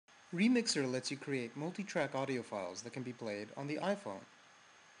Remixer lets you create multi-track audio files that can be played on the iPhone.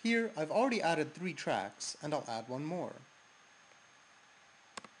 Here, I've already added 3 tracks, and I'll add one more.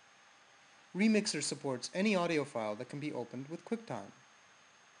 Remixer supports any audio file that can be opened with QuickTime.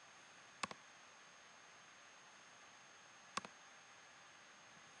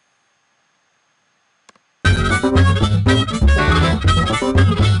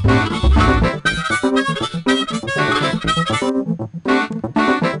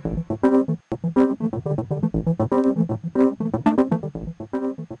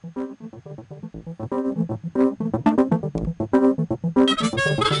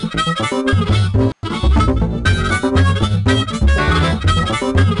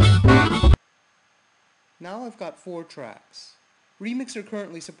 Now I've got 4 tracks. Remixer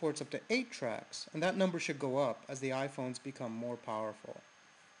currently supports up to 8 tracks, and that number should go up as the iPhones become more powerful.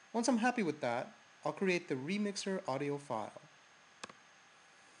 Once I'm happy with that, I'll create the Remixer audio file.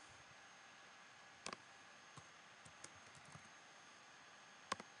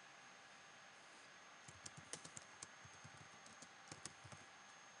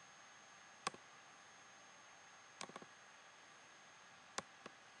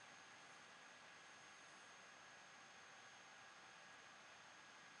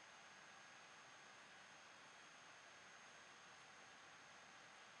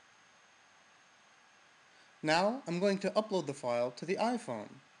 Now I'm going to upload the file to the iPhone.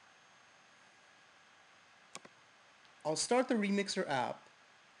 I'll start the Remixer app,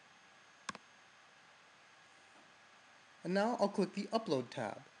 and now I'll click the Upload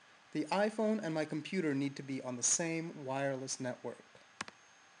tab. The iPhone and my computer need to be on the same wireless network.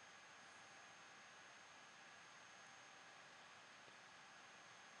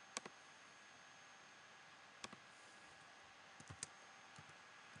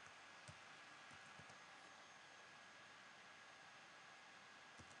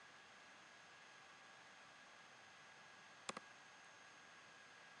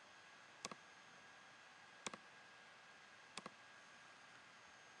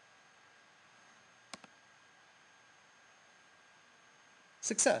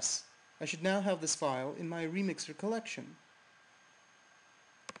 Success! I should now have this file in my Remixer collection.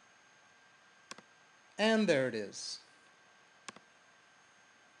 And there it is.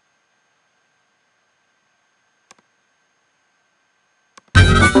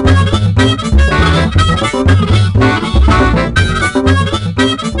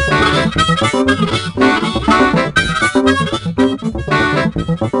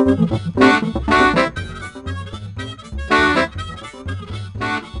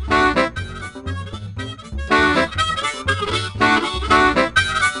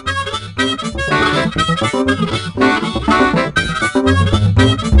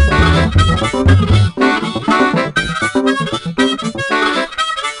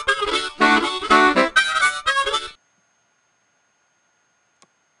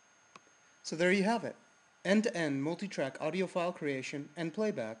 So there you have it, end-to-end multi-track audio file creation and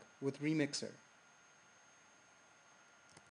playback with Remixer.